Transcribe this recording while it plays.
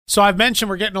So I've mentioned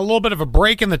we're getting a little bit of a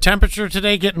break in the temperature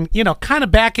today, getting, kind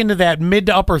of back into that mid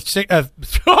to upper,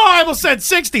 I almost said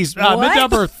 60s, mid to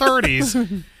upper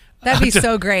 30s. That'd be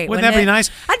so great. Wouldn't that be nice?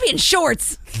 I'd be in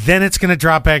shorts. Then it's going to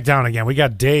drop back down again. We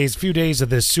got few days of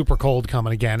this super cold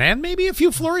coming again, and maybe a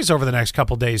few flurries over the next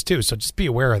couple days too. So just be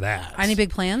aware of that. Any big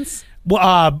plans?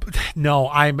 Well, no,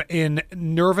 I'm in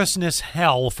nervousness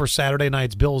hell for Saturday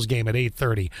night's Bills game at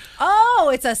 8:30.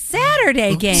 Oh, it's a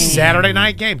Saturday game. Saturday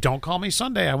night game. Don't call me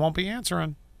Sunday. I won't be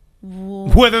answering.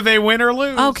 Whether they win or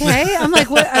lose. Okay. I'm like,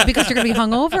 what? Because you're going to be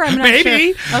hungover? I'm not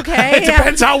Maybe. sure. Okay. It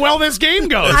depends how well this game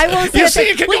goes. I won't say you see,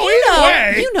 it can go either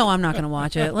way. You know I'm not going to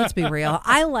watch it. Let's be real.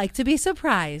 I like to be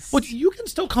surprised. Well, you can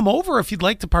still come over if you'd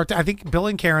like to partake. I think Bill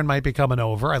and Karen might be coming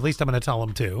over. At least I'm going to tell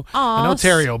them to. I know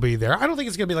Terry will be there. I don't think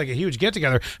it's going to be like a huge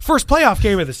get-together. First playoff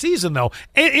game of the season, though,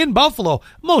 in Buffalo.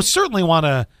 Most certainly want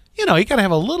to... you got to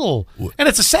have a little, and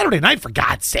it's a Saturday night, for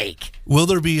God's sake. Will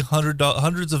there be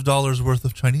hundreds of dollars worth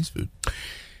of Chinese food?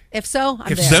 If so,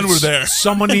 I'm there. Then we're there.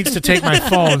 Someone needs to take my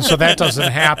phone so that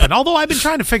doesn't happen. Although I've been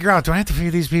trying to figure out, do I have to feed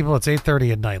these people? It's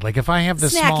 8:30 at night. Like if I have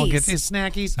this small,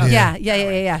 snackies. Okay.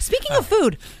 Yeah. Speaking of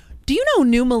food, do you know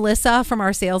new Melissa from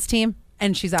our sales team?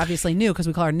 And she's obviously new because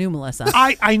we call her new Melissa.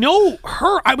 I know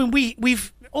her. I mean,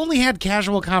 we've only had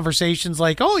casual conversations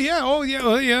like, oh,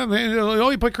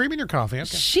 you put cream in your coffee. Okay.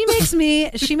 She makes me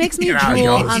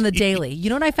drool on the daily. You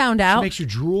know what I found out? She makes you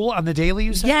drool on the daily,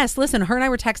 you said? Yes. Listen, her and I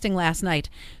were texting last night.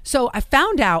 So I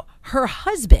found out her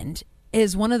husband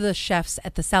is one of the chefs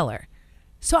at the Cellar.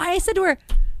 So I said to her,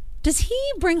 does he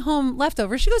bring home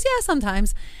leftovers? She goes, yeah,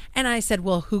 sometimes. And I said,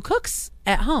 well, who cooks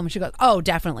at home? She goes, oh,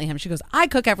 definitely him. She goes, I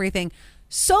cook everything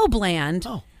so bland.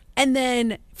 Oh. And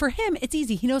then for him, it's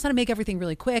easy. He knows how to make everything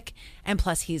really quick. And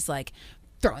plus, he's like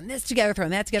throwing this together,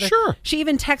 throwing that together. Sure. She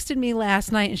even texted me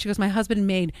last night and she goes, my husband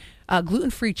made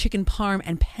gluten-free chicken parm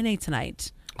and penne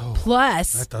tonight. Oh,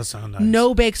 plus, that does sound nice.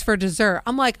 No bakes for dessert.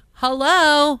 I'm like,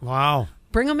 hello. Wow.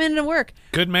 Bring him into work.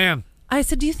 Good man. I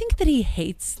said, do you think that he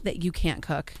hates that you can't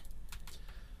cook?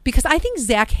 Because I think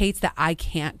Zach hates that I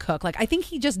can't cook. Like, I think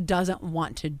he just doesn't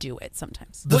want to do it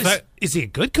sometimes. Is he a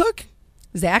good cook?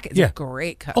 Zach is a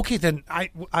great cook. Okay, then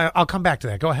I'll come back to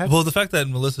that. Go ahead. Well, the fact that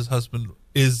Melissa's husband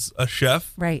is a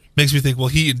chef right. makes me think, well,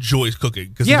 he enjoys cooking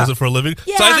because he does it for a living.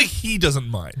 Yeah. So I think he doesn't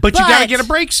mind. But you got to get a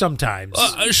break sometimes.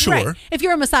 Sure. Right. If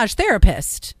you're a massage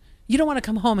therapist, you don't want to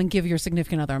come home and give your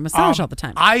significant other a massage all the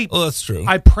time. Well, that's true.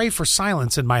 I pray for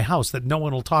silence in my house that no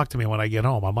one will talk to me when I get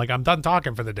home. I'm like, I'm done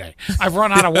talking for the day. I've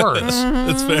run out of words.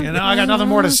 That's fair. I got nothing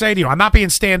more to say to you. I'm not being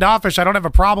standoffish. I don't have a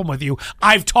problem with you.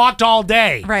 I've talked all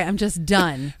day. Right. I'm just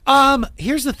done.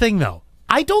 Here's the thing, though.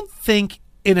 I don't think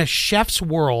in a chef's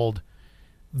world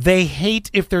they hate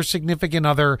if their significant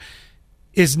other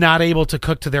is not able to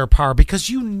cook to their par, because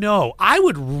I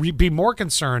would be more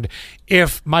concerned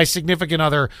if my significant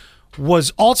other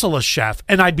was also a chef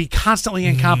and I'd be constantly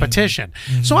in competition.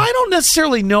 Mm-hmm. So I don't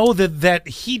necessarily know that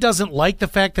he doesn't like the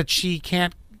fact that she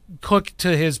can't cook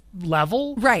to his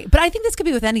level. Right. But I think this could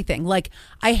be with anything. Like,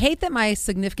 I hate that my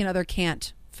significant other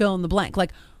can't fill in the blank.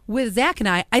 Like, with Zach and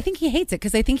I think he hates it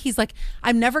because I think he's like,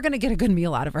 I'm never going to get a good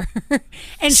meal out of her.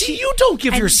 And see, you don't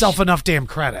give yourself enough damn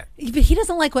credit. But he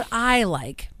doesn't like what I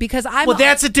like because I'm... Well,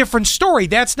 that's a different story.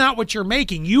 That's not what you're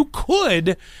making. You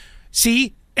could...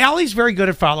 See, Allie's very good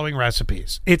at following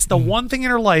recipes. It's the one thing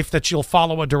in her life that she'll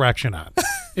follow a direction on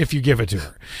if you give it to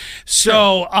her.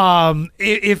 So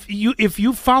if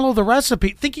you follow the recipe,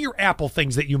 think of your apple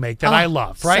things that you make that I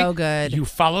love, right? So good. You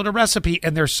followed a recipe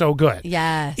and they're so good.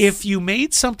 Yes. If you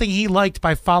made something he liked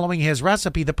by following his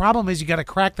recipe, the problem is you got to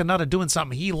crack the nut of doing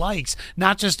something he likes,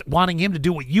 not just wanting him to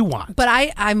do what you want. But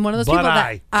I'm one of those people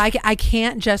that I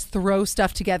can't just throw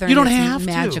stuff together. You don't and have it's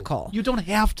magical. You don't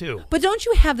have to. But don't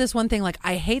you have this one thing like,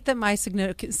 I hate that my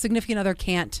significant other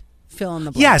can't fill in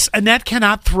the blank. Yes, Annette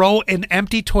cannot throw an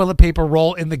empty toilet paper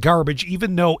roll in the garbage,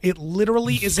 even though it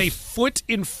literally is a foot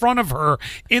in front of her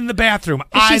in the bathroom.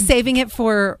 Is she saving it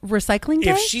for recycling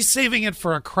day? If she's saving it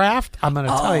for a craft, I'm going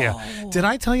to tell you. Did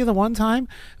I tell you the one time,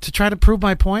 to try to prove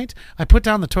my point, I put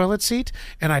down the toilet seat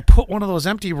and I put one of those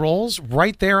empty rolls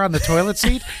right there on the toilet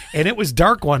seat, and it was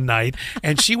dark one night,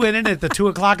 and she went in at the 2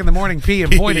 o'clock in the morning pee,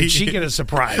 and boy, did she get a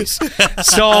surprise.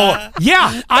 So,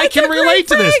 yeah, I can relate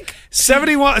to this.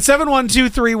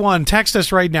 71231. Text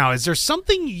us right now. Is there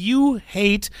something you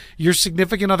hate your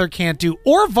significant other can't do,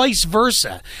 or vice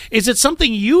versa? Is it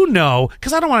something you know,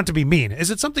 because I don't want it to be mean,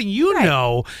 is it something you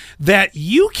know that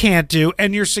you can't do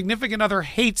and your significant other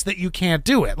hates that you can't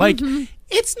do it? Like,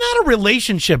 it's not a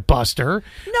relationship buster.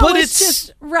 No, but it's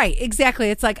just, right, exactly.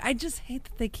 It's like, I just hate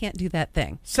that they can't do that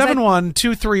thing.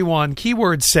 71231,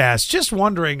 keyword sass. Just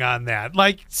wondering on that.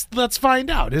 Like, let's find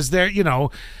out. Is there,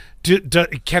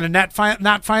 Can Annette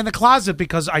not find the closet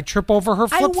because I trip over her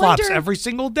flip flops wonder- every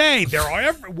single day? They're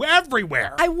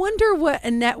everywhere. I wonder what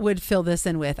Annette would fill this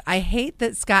in with. I hate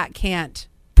that Scott can't.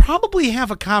 Probably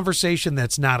have a conversation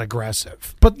that's not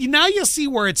aggressive, but now you see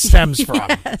where it stems from.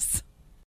 Yes.